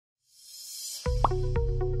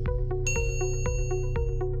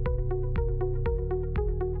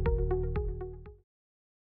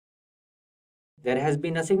There has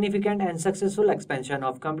been a significant and successful expansion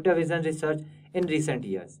of computer vision research in recent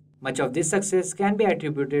years. Much of this success can be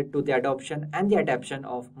attributed to the adoption and the adaptation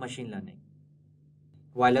of machine learning,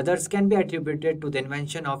 while others can be attributed to the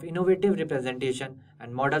invention of innovative representation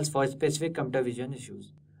and models for specific computer vision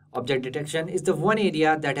issues. Object detection is the one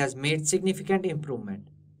area that has made significant improvement.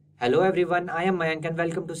 Hello everyone, I am Mayank and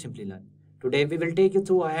welcome to Simplilearn. Today we will take you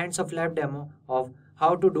through a hands-off lab demo of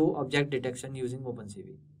how to do object detection using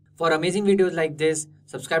OpenCV. For amazing videos like this,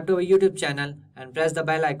 subscribe to our YouTube channel and press the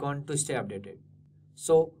bell icon to stay updated.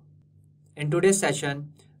 So, in today's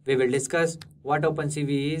session, we will discuss what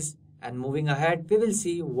OpenCV is, and moving ahead, we will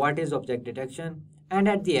see what is object detection, and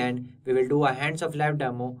at the end, we will do a hands-off lab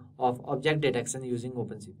demo of object detection using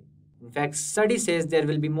OpenCV. In fact, study says there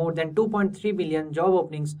will be more than 2.3 billion job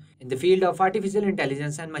openings in the field of artificial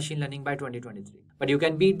intelligence and machine learning by 2023. But you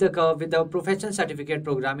can beat the curve with the professional certificate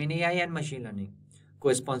program in AI and machine learning,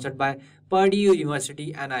 co-sponsored by Purdue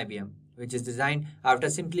University and IBM, which is designed after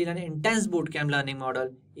Simplilearn intense bootcamp learning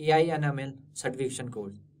model AI and ML certification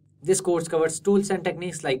course. This course covers tools and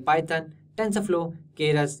techniques like Python, TensorFlow,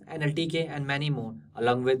 Keras, NLTK, and many more,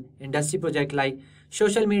 along with industry projects like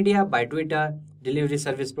social media by Twitter, delivery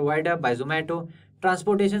service provider by Zomato,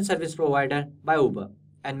 transportation service provider by Uber,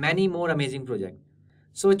 and many more amazing projects.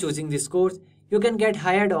 So choosing this course, you can get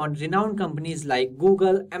hired on renowned companies like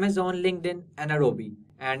Google, Amazon, LinkedIn, and Adobe,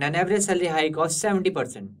 and an average salary hike of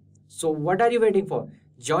 70%. So what are you waiting for?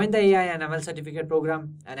 Join the AI and ML certificate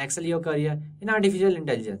program and excel your career in artificial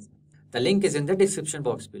intelligence. The link is in the description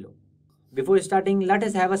box below. Before starting, let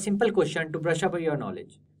us have a simple question to brush up your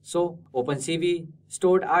knowledge. So, OpenCV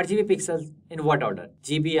stored RGB pixels in what order?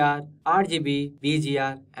 GBR, RGB,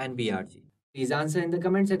 BGR, and BRG. Please answer in the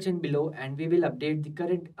comment section below and we will update the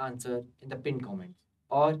correct answer in the pinned comments.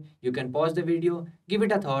 Or you can pause the video, give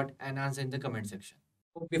it a thought and answer in the comment section.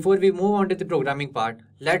 Before we move on to the programming part,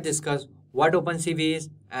 let's discuss what OpenCV is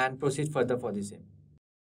and proceed further for the same.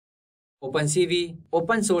 OpenCV,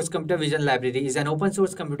 Open Source Computer Vision Library, is an open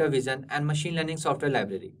source computer vision and machine learning software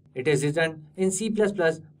library. It is written in C++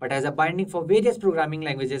 but has a binding for various programming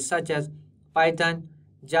languages such as Python,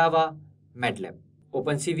 Java, MATLAB.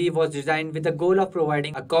 OpenCV was designed with the goal of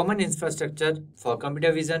providing a common infrastructure for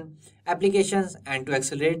computer vision applications and to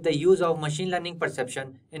accelerate the use of machine learning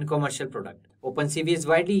perception in commercial products. OpenCV is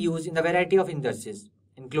widely used in a variety of industries,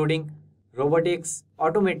 including robotics,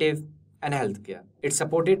 automotive, and healthcare. It's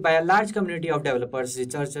supported by a large community of developers,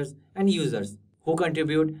 researchers, and users who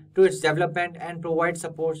contribute to its development and provide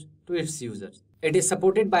support to its users. It is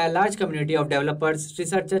supported by a large community of developers,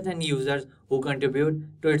 researchers, and users who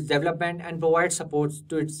contribute to its development and provide support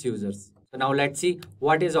to its users. So now let's see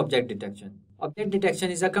what is object detection. Object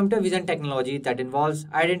detection is a computer vision technology that involves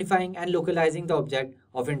identifying and localizing the object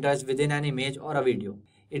of interest within an image or a video.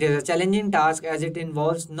 It is a challenging task as it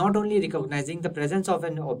involves not only recognizing the presence of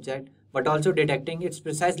an object but also detecting its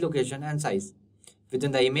precise location and size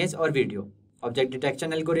within the image or video. Object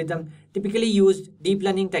detection algorithms typically use deep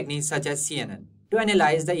learning techniques such as CNN to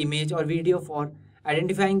analyze the image or video for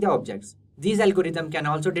identifying the objects. These algorithms can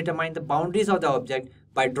also determine the boundaries of the object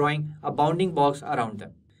by drawing a bounding box around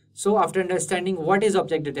them. So after understanding what is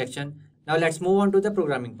object detection, now let's move on to the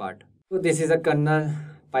programming part. So this is a kernel,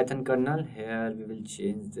 Python kernel. Here we will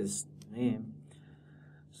change this name.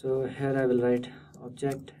 So here I will write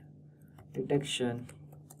object detection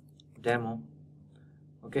demo.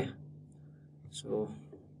 Okay, so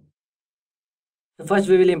first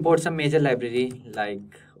we will import some major library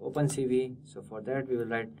like OpenCV. So for that we will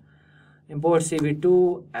write import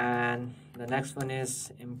cv2 and the next one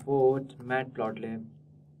is import matplotlib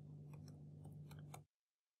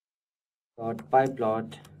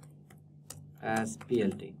 .pyplot as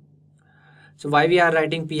plt. So why we are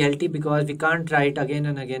writing plt? Because we can't write again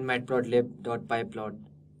and again matplotlib.pyplot.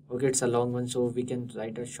 Okay, it's a long one, so we can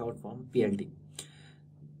write a short form plt.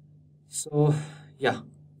 So yeah,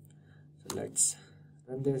 so let's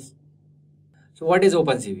run this. So what is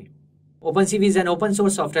OpenCV? OpenCV is an open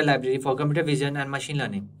source software library for computer vision and machine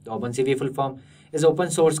learning. The OpenCV full form is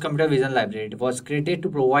Open Source Computer Vision Library. It was created to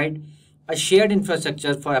provide a shared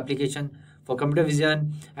infrastructure for application for computer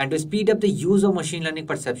vision and to speed up the use of machine learning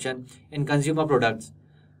perception in consumer products.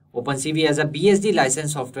 OpenCV as a BSD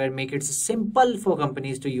licensed software make it simple for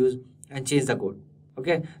companies to use and change the code.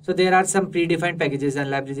 Okay, so there are some predefined packages and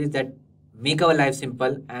libraries that make our life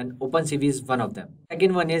simple and OpenCV is one of them.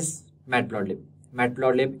 Second one is Matplotlib.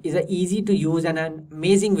 Matplotlib is an easy to use and an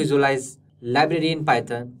amazing visualize library in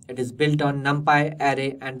Python. It is built on NumPy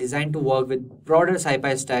array and designed to work with broader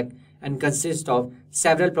SciPy stack and consists of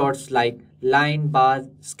several plots like line, bar,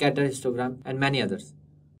 scatter, histogram, and many others.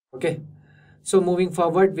 Okay, so moving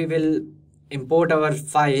forward, we will import our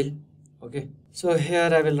file. Okay, so here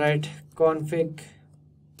I will write config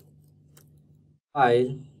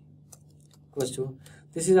file equals to,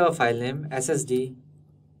 this is our file name, ssd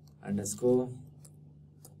underscore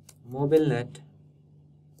mobilenet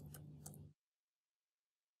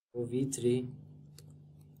v3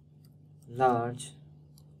 large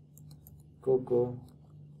coco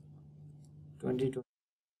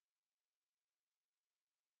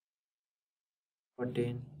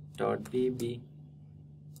 2014.pb.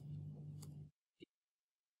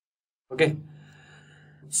 Okay,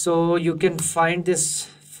 so you can find this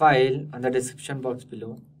file on the description box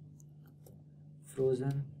below.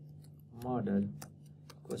 Frozen model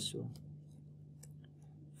equals to,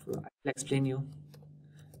 I will explain you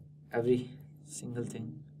every single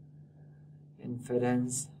thing.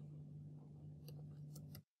 Inference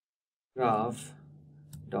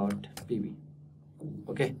graph.pb.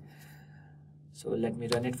 Okay, so let me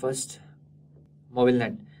run it first.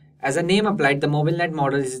 MobileNet. As a name applied, the MobileNet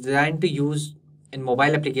model is designed to use in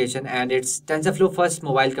mobile application, and it's TensorFlow first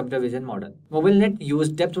mobile computer vision model. MobileNet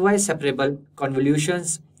used depth-wise separable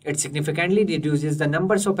convolutions. It significantly reduces the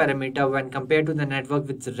numbers of parameters when compared to the network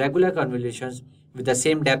with regular convolutions with the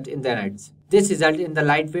same depth in the nets. This results in the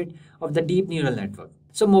lightweight of the deep neural network.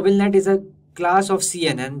 So MobileNet is a class of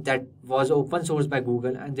CNN that was open sourced by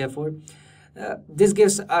Google, and therefore this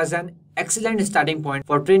gives us an excellent starting point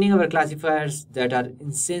for training our classifiers that are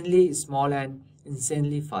insanely small and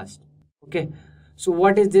insanely fast. Okay, so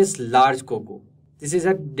what is this large COCO? This is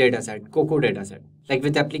a dataset, COCO dataset. Like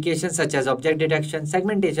with applications such as object detection,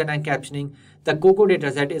 segmentation, and captioning, the COCO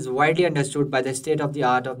dataset is widely understood by the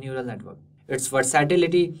state-of-the-art of neural network. Its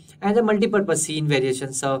versatility and the multipurpose scene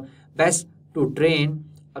variations serve best to train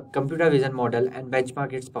a computer vision model and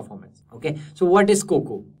benchmark its performance. Okay, so what is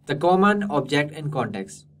COCO? The Common Object in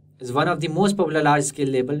Context is one of the most popular large-scale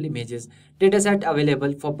labeled images dataset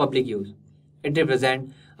available for public use. It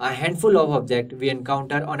represents a handful of objects we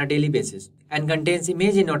encounter on a daily basis and contains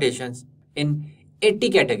image annotations in 80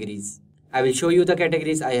 categories. I will show you the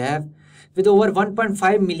categories I have with over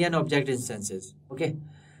 1.5 million object instances. Okay,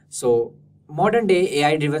 so modern day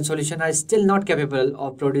AI driven solutions are still not capable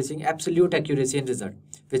of producing absolute accuracy in result,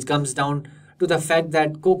 which comes down to the fact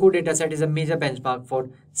that COCO dataset is a major benchmark for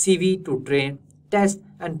CV to train, test,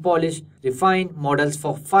 and polish refined models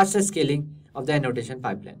for faster scaling of the annotation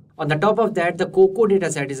pipeline. On the top of that, the COCO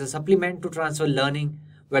dataset is a supplement to transfer learning,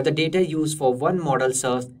 where the data used for one model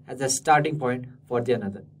serves as a starting point for the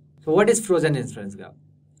another. So what is frozen inference graph?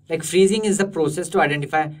 Like freezing is the process to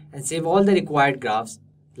identify and save all the required graphs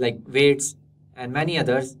like weights and many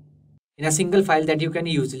others in a single file that you can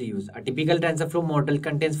easily use. A typical TensorFlow model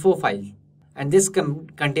contains 4 files, and this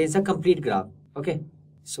contains a complete graph. Okay,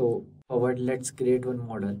 so forward, let's create one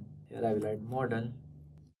model. Here I will write model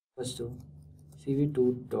equals to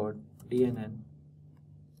cv2.dnn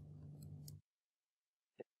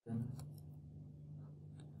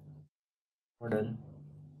model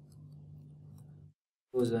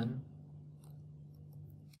frozen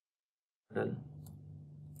model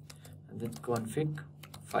and then config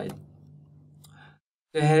file.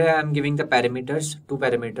 So here I am giving the parameters, 2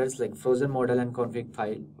 parameters like frozen model and config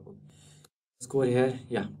file. Let's go here.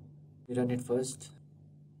 Yeah, we run it first.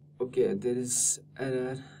 Okay, there is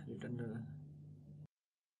error, return error.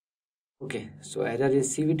 Okay, so error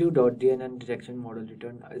is cv2.dnn detection model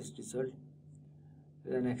returned as result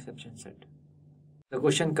with an exception set. The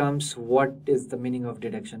question comes, what is the meaning of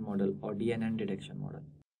detection model or DNN detection model?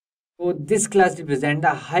 So this class represents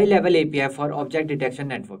a high-level API for object detection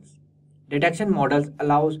networks. Detection models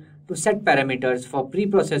allows to set parameters for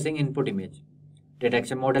pre-processing input image.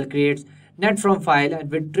 Detection model creates net from file and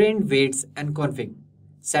with trained weights and config,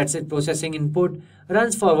 sets its processing input,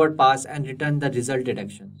 runs forward pass and return the result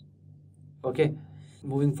detection. Okay,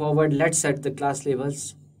 moving forward, let's set the class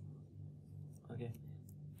labels. Okay,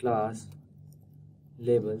 class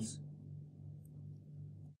labels.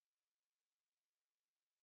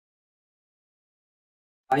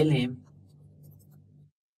 File name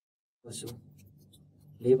was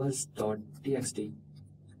labels.txt.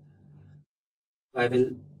 I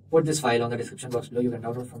will put this file on the description box below. You can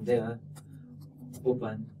download from there.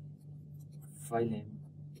 Open file name.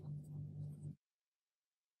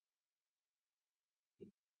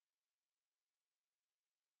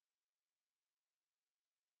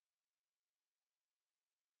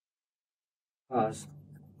 Class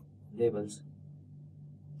labels.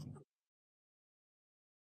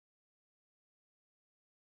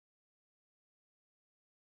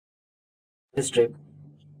 Strip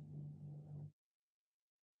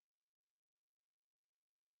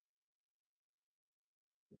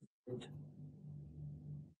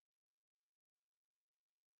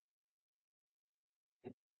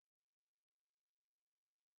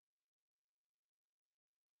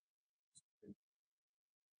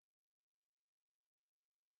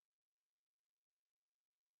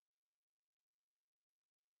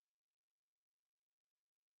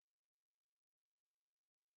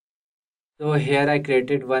So here I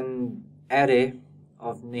created one array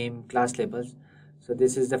of name class labels. So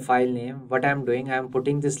this is the file name. What I'm doing, I'm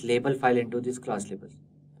putting this label file into this class labels.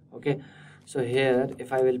 Okay. So here,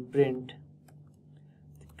 if I will print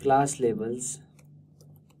class labels,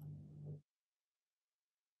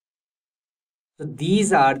 so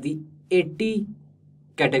these are the 80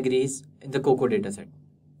 categories in the Coco dataset.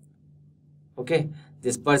 Okay.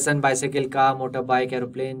 This person, bicycle, car, motorbike,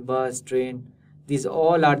 aeroplane, bus, train. These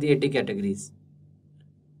all are the 80 categories.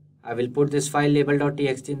 I will put this file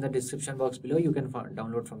label.txt in the description box below. You can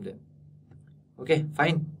download from there. Okay,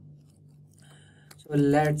 fine. So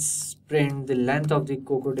let's print the length of the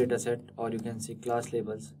Coco dataset, or you can see class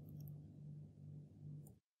labels.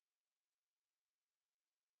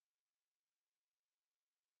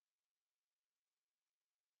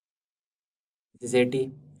 This is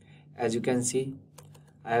 80. As you can see,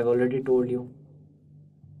 I have already told you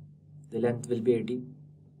the length will be 80.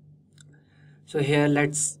 So here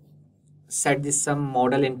let's set this some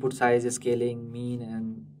model input size, scaling, mean,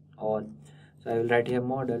 and all. So I will write here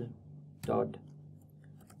model dot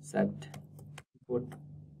set input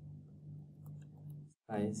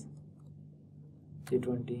size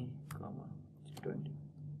 320 comma 320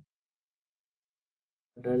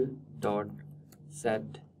 model dot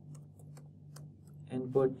set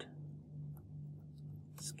input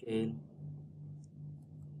scale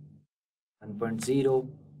 1.0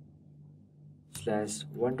 /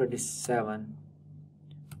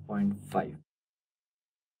 127.5.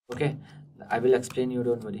 Okay, I will explain you,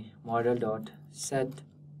 don't worry. Model dot set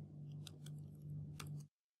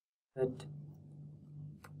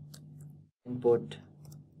input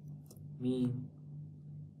mean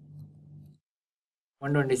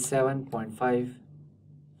 127.5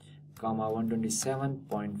 comma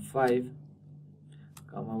 127.5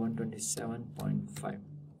 comma 127.5.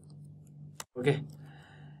 Okay,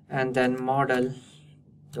 and then model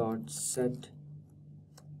dot set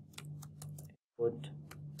input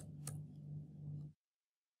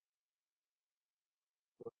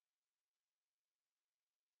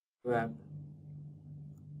web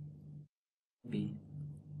b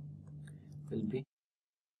will be,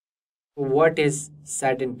 what is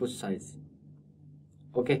set input size?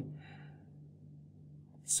 Okay,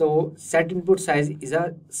 so set input size is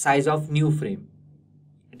a size of new frame,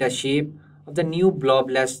 the shape of the new blob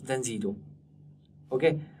less than 0.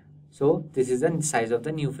 Okay, so this is the size of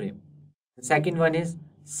the new frame. The second one is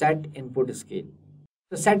set input scale.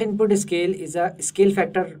 So set input scale is a scale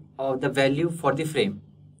factor of the value for the frame,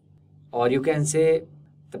 or you can say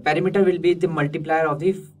the parameter will be the multiplier of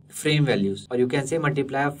the frame values, or you can say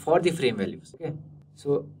multiplier for the frame values. Okay,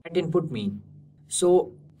 so set input mean,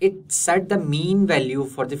 so it set the mean value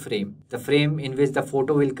for the frame in which the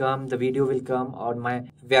photo will come, the video will come, or my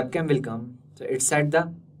webcam will come. So it set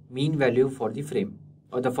the mean value for the frame,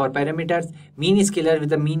 or the for parameters mean is scalar with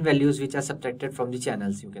the mean values which are subtracted from the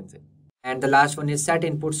channels, you can say. And the last one is set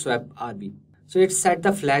input swap RB. So it set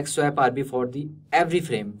the flag swap RB for the every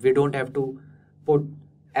frame. We don't have to put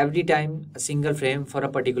every time a single frame for a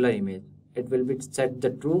particular image. It will be set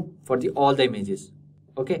the true for the all the images.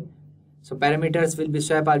 Okay. So parameters will be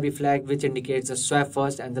swap RB flag, which indicates the swap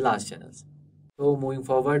first and the last channels. So moving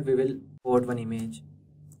forward, we will port one image.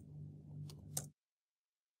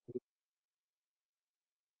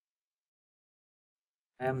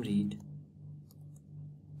 Read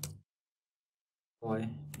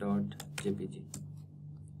boy.jpg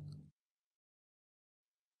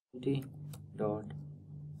dot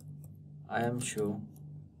I am show.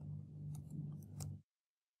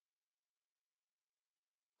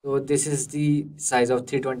 So this is the size of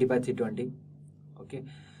 320 by 320. Okay,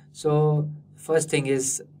 so first thing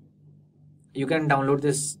is you can download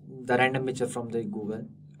this the random picture from the Google.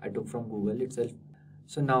 I took from Google itself.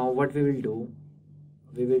 So now what we will do,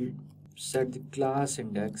 we will set the class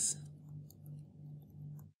index,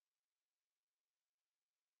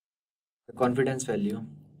 the confidence value,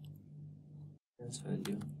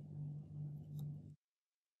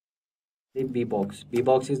 the b box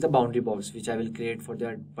is the boundary box which I will create for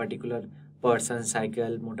that particular person,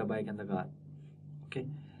 cycle, motorbike, and the car. Okay,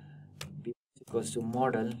 b equals to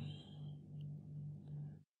model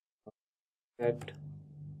get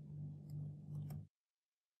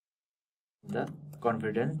the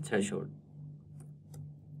confidence threshold.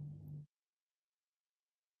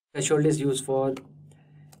 Threshold is used for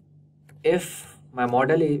if my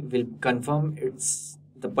model will confirm it's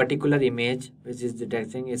the particular image which is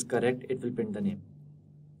detecting is correct, it will print the name.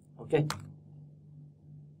 Okay,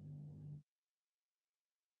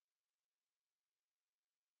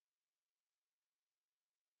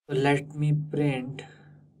 so let me print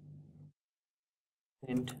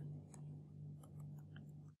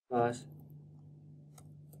class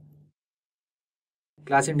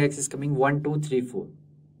index is coming 1 2 3 4.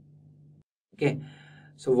 Okay,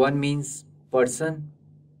 so 1 means person,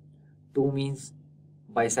 2 means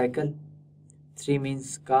bicycle, 3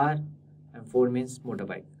 means car, and 4 means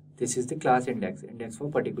motorbike. This is the class index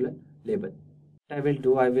for particular label. What I will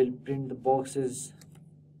do, I will print the boxes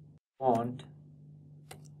font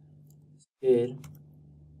scale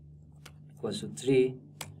equals to 3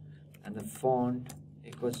 and the font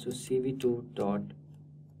equals to cv2 dot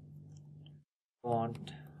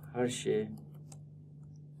font Hershey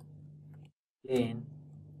plain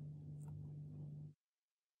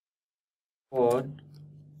for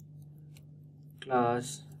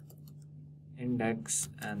class index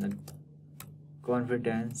and the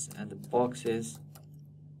confidence and the boxes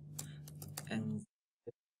and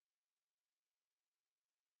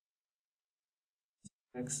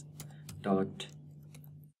x dot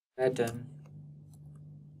pattern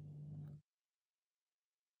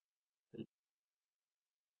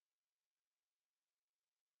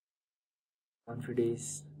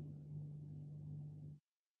confidence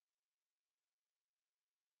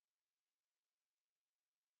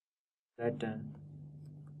pattern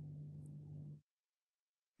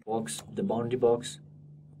box, the boundary box.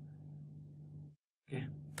 Okay,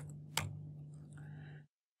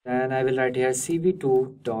 then I will write here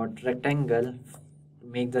cv2 dot rectangle to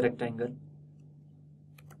make the rectangle,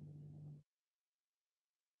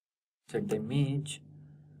 set the image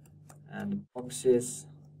and the boxes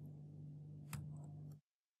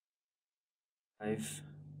 5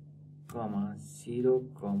 comma 0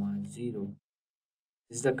 comma 0.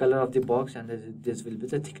 This is the color of the box and this will be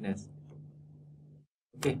the thickness.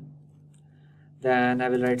 Okay, then I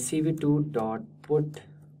will write cv2 dot put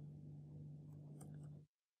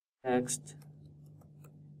text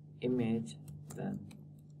image, then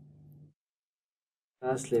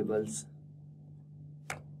class labels.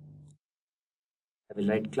 I will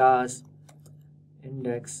write class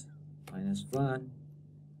index -1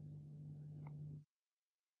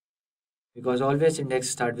 because always index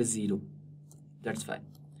start with 0, that's fine,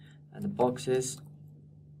 and the boxes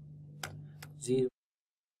 0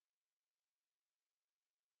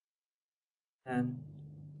 and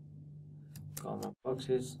comma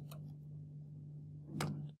boxes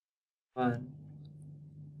 1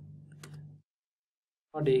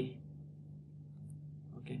 body.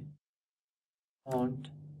 Okay, font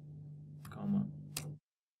comma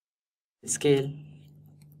scale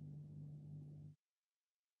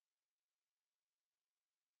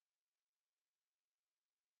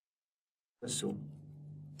so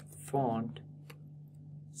font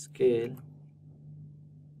scale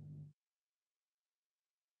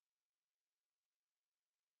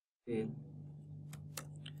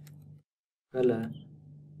color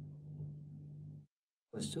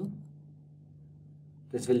equals to,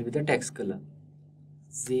 this will be the text color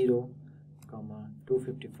 0 comma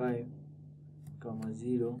 255 comma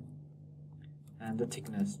 0 and the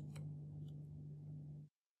thickness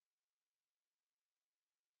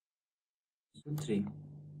 3.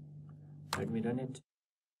 Let me run it.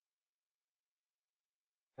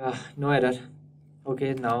 No error.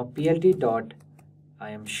 Okay, now plt dot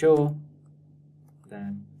I am show,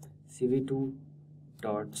 then cv2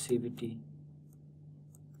 dot cvt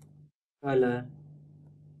color,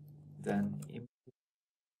 then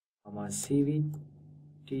comma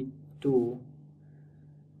cvt2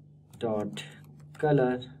 dot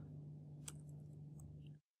color,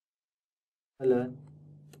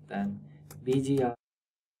 then bgr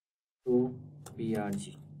to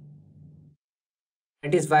brg.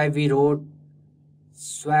 That is why we wrote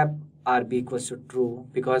swap rb equals to true,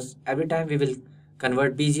 because every time we will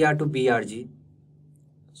convert bgr to brg,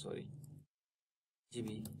 sorry,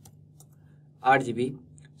 RGB,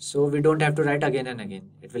 so we don't have to write again and again.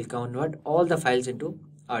 It will convert all the files into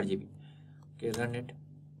RGB. Okay, run it.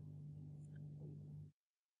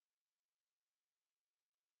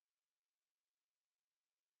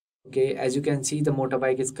 Okay, as you can see, the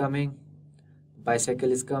motorbike is coming, bicycle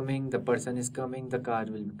is coming, the person is coming, the car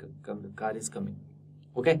will come, the car is coming.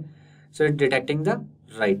 Okay, so it's detecting the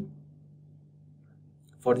right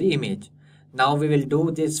for the image. Now we will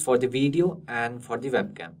do this for the video and for the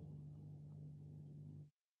webcam.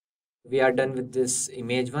 We are done with this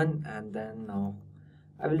image one, and then now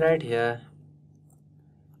I will write here.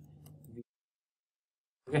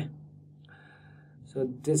 Okay, so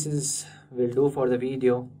this is will do for the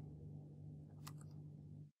video.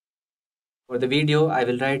 For the video, I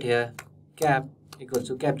will write here cap equals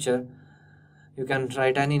to capture. You can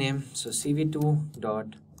write any name. So cv2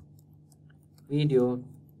 dot video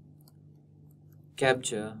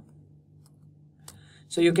capture.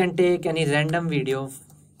 So you can take any random video.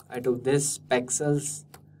 I took this Pixels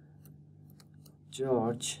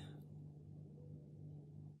George.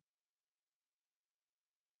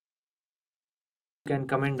 You can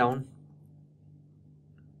comment down.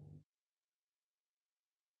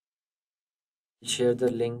 Share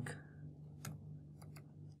the link.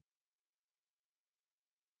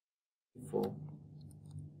 Before.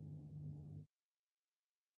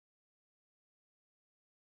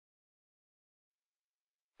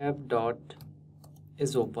 App dot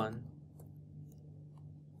is open.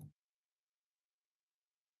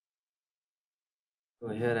 So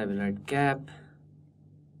here I will write cap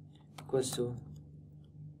equals to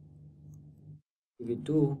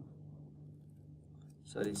CV2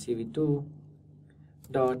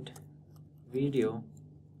 dot video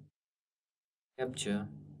capture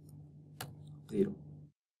 0,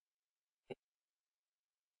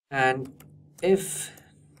 and if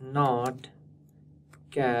not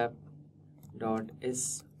cap dot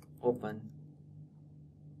is open,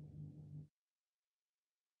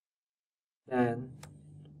 then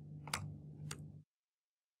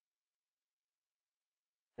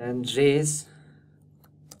raise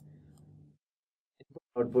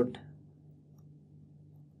output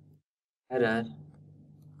error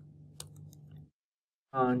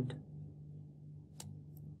can't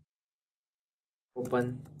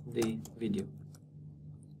open the video.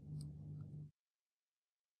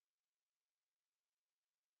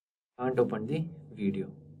 Can't open the video.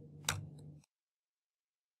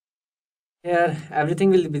 Here everything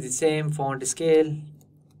will be the same. Font scale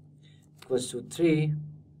equals to 3.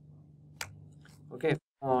 Okay,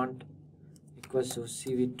 font equals to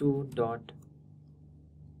CV2 dot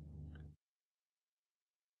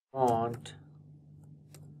font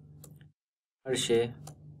Hershey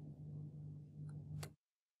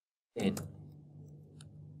 10.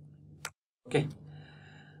 Okay,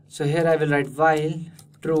 so here I will write while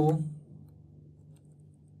true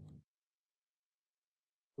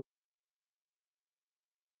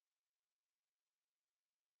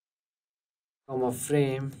comma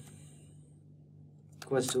frame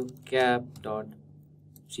equals to cap dot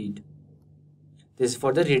read. This is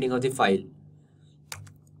for the reading of the file.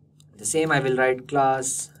 The same I will write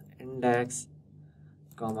class index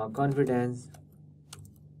comma confidence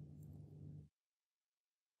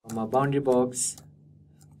comma boundary box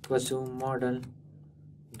equals to model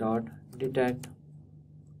dot detect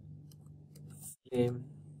flame,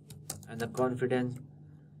 and the confidence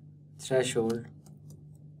threshold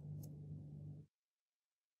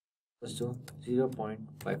equals to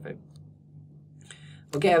 0.55.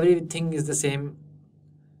 Okay, everything is the same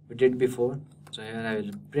we did before. So here I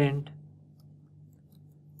will print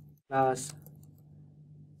class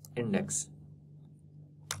index.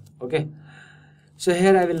 Okay, so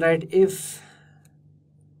here I will write if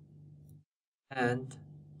and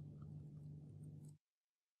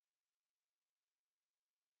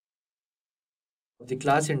of the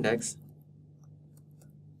class index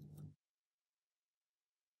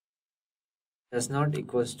does not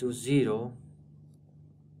equals to 0,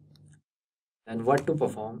 then what to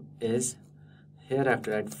perform is here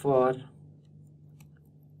after that for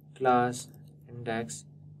class index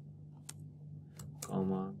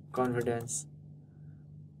comma confidence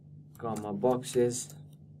comma boxes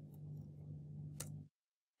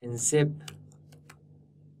in zip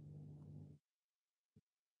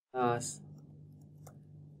class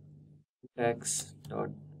index dot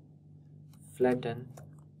flatten.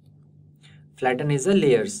 Flatten is the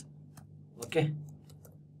layers. Okay,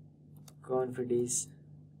 confidence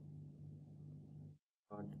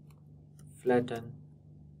dot flatten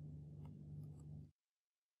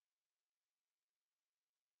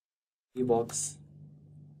box,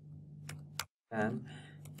 and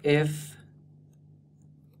if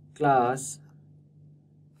class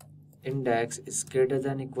index is greater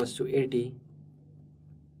than equals to 80,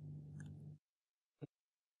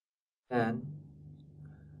 then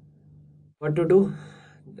what to do?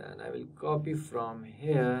 Then I will copy from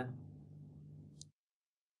here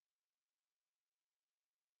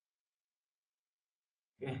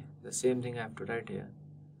okay, the same thing I have to write here.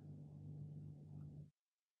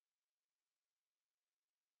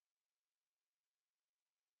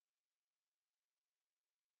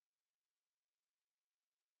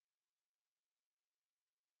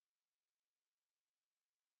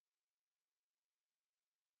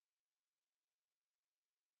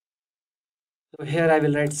 So here I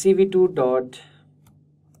will write CV2 dot,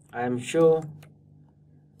 I am sure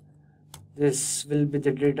this will be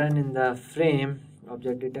the written in the frame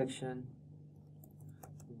object detection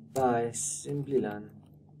by Simplilearn,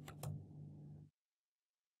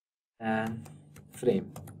 and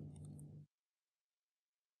frame.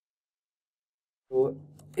 So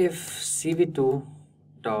if cv2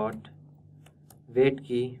 dot wait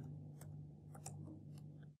key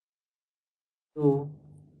 2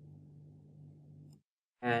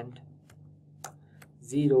 and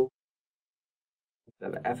 0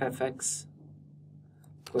 ffx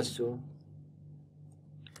equals to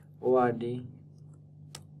ordq.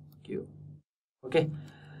 Okay,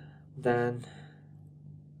 then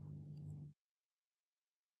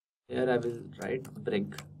here I will write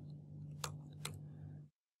break.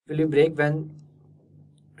 Will you break when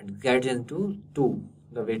it gets into 2?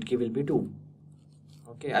 The wait key will be 2.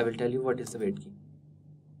 Okay, I will tell you what is the wait key.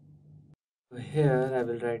 So here I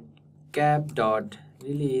will write cap dot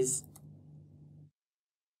release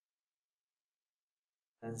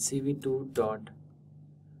and cv2 dot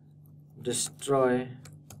destroy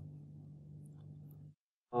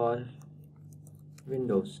all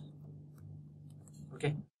windows.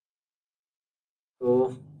 Okay,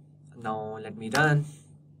 so now let me run.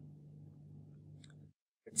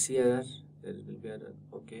 Let's see error. There will be error.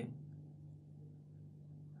 Okay,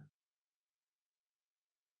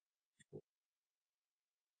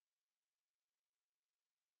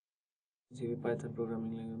 OpenCV Python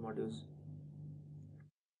programming language modules.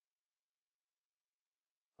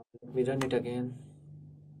 Let me run it again.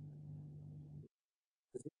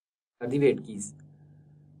 Are the wait keys.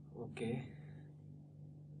 Okay,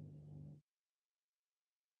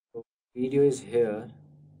 so video is here.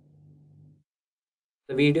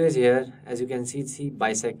 The video is here. As you can see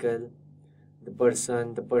bicycle, the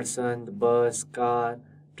person, the bus, car,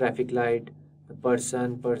 traffic light, the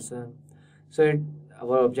person. So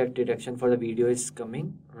our object detection for the video is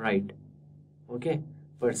coming right. Okay,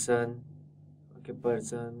 person, okay,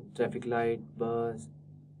 person, traffic light, bus.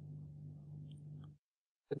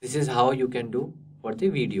 So this is how you can do for the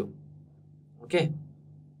video. Okay,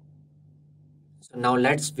 so now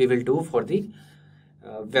we will do for the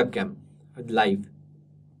webcam live.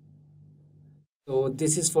 So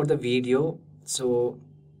this is for the video. So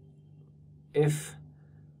if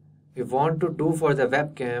we want to do for the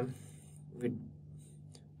webcam,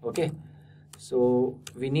 okay, so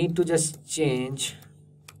we need to just change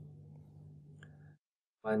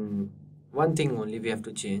one thing only. We have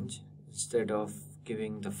to change. Instead of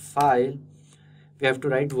giving the file, we have to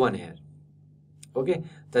write 1 here. Okay,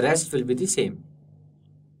 the rest will be the same.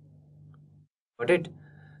 Got it?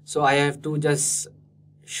 So I have to just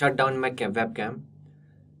shut down my webcam.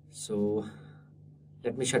 So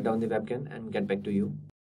let me shut down the webcam and get back to you.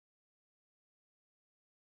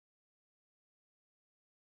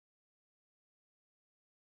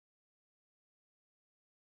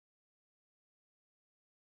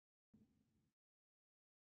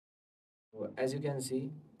 So as you can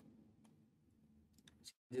see,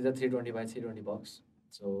 this is a 320 by 320 box.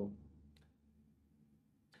 So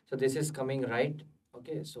this is coming right.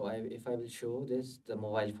 Okay, so if I will show this, the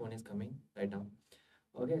mobile phone is coming right now.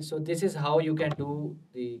 Okay, so this is how you can do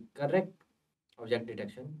the correct object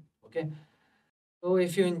detection. Okay, so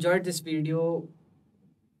if you enjoyed this video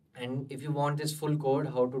and if you want this full code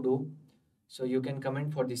how to do, so you can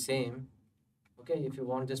comment for the same. Okay, if you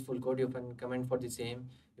want this full code, you can comment for the same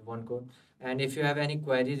if you want code. And if you have any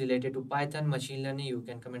query related to Python machine learning, you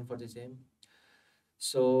can comment for the same.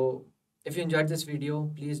 So if you enjoyed this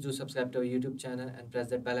video, please do subscribe to our YouTube channel and press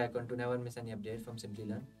that bell icon to never miss any update from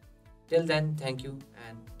Simplilearn. Till then, thank you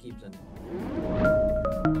and keep learning.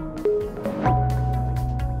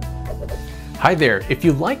 Hi there, if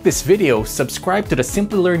you like this video, subscribe to the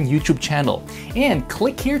Simplilearn YouTube channel and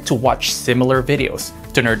click here to watch similar videos.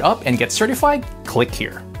 To nerd up and get certified, click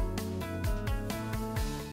here.